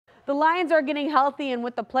The Lions are getting healthy, and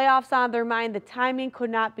with the playoffs on their mind, the timing could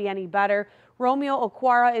not be any better. Romeo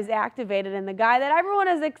Okwara is activated, and the guy that everyone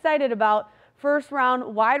is excited about,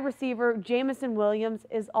 first-round wide receiver Jameson Williams,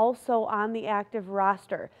 is also on the active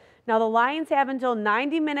roster. Now, the Lions have until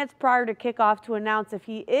 90 minutes prior to kickoff to announce if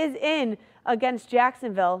he is in against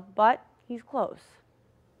Jacksonville, but he's close.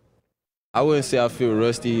 I wouldn't say I feel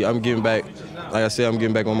rusty. I'm getting back, like I said, I'm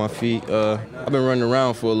getting back on my feet. I've been running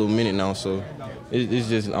around for a little minute now, so it's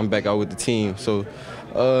just I'm back out with the team. So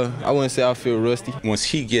I wouldn't say I feel rusty. Once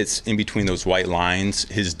he gets in between those white lines,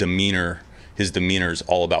 his demeanor is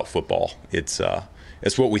all about football. It's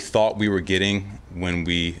what we thought we were getting when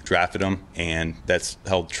we drafted him, and that's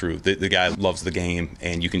held true. The guy loves the game,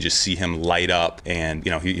 and you can just see him light up, and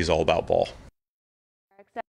he's all about ball.